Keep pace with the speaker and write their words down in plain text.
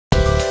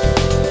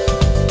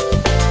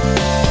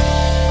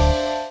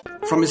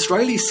From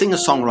Israeli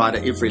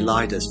singer-songwriter Ivry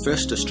Leider's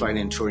first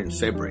Australian tour in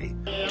February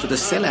to the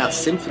sell-out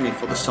Symphony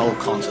for the Soul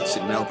concerts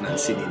in Melbourne and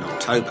Sydney in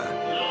October,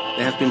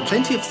 there have been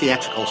plenty of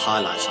theatrical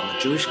highlights on the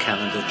Jewish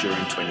calendar during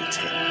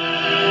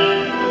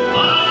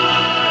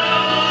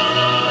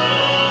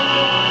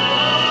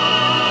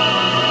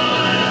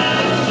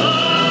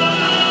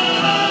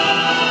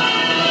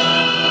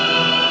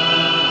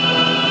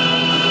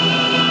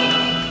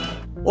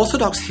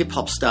Orthodox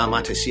hip-hop star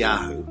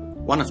Matisyahu,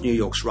 one of New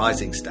York's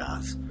rising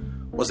stars,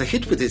 was a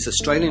hit with his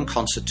Australian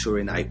concert tour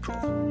in April.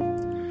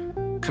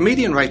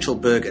 Comedian Rachel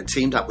Berger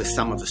teamed up with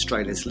some of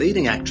Australia's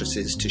leading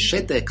actresses to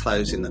shed their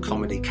clothes in the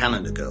comedy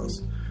Calendar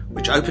Girls,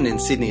 which opened in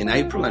Sydney in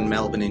April and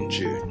Melbourne in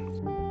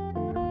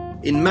June.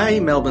 In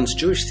May, Melbourne's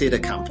Jewish theatre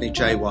company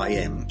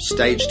JYM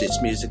staged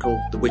its musical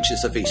The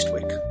Witches of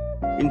Eastwick.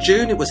 In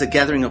June, it was a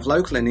gathering of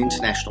local and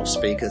international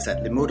speakers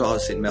at Limud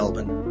Oz in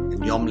Melbourne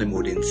and Yom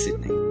Limud in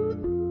Sydney.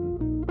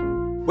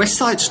 West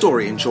Side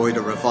Story enjoyed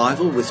a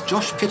revival with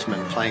Josh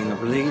Pittman playing the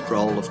lead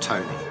role of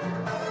Tony.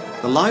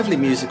 The lively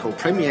musical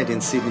premiered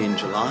in Sydney in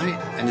July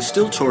and is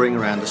still touring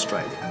around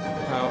Australia.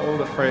 All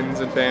the friends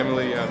and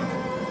family are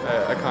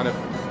kind of,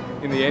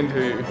 in the end,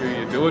 who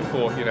you do it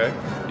for, you know.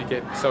 You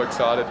get so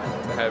excited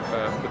to have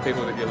the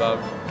people that you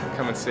love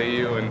come and see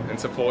you and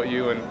support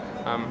you. And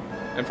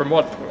from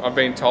what I've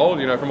been told,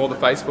 you know, from all the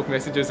Facebook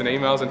messages and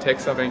emails and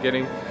texts I've been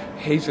getting,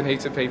 heaps and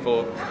heaps of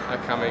people are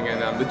coming,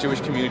 and the Jewish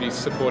community is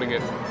supporting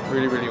it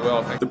really, really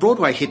well. The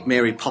Broadway hit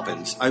Mary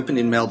Poppins opened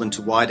in Melbourne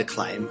to wide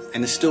acclaim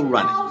and is still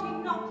running.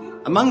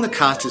 Among the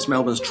cast is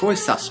Melbourne's Troy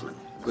Sussman,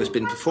 who has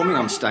been performing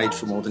on stage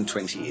for more than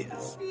 20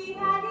 years.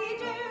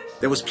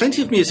 There was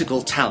plenty of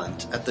musical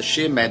talent at the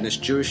Sheer Madness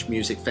Jewish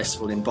Music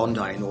Festival in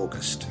Bondi in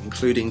August,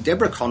 including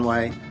Deborah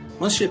Conway,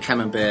 Monsieur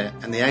Camembert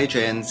and the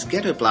AJN's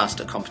Ghetto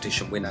Blaster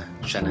competition winner,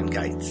 Shannon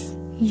Gates.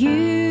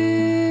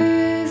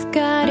 You've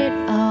got it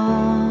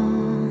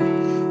all,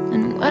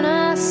 and when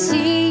I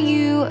see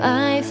you,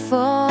 I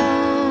fall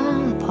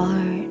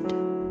apart.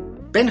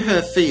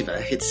 Ben-Hur Fever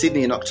hit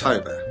Sydney in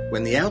October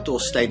when the outdoor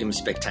stadium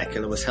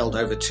spectacular was held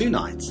over 2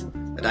 nights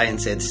at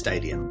ANZ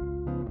Stadium.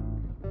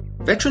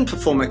 Veteran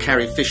performer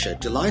Carrie Fisher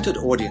delighted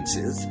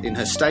audiences in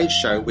her stage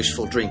show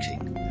Wishful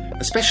Drinking,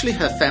 especially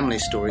her family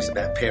stories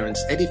about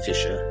parents Eddie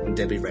Fisher and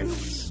Debbie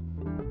Reynolds.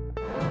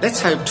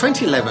 Let's hope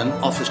 2011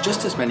 offers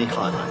just as many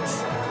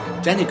highlights.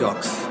 Danny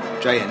Gox,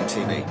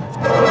 JNTV.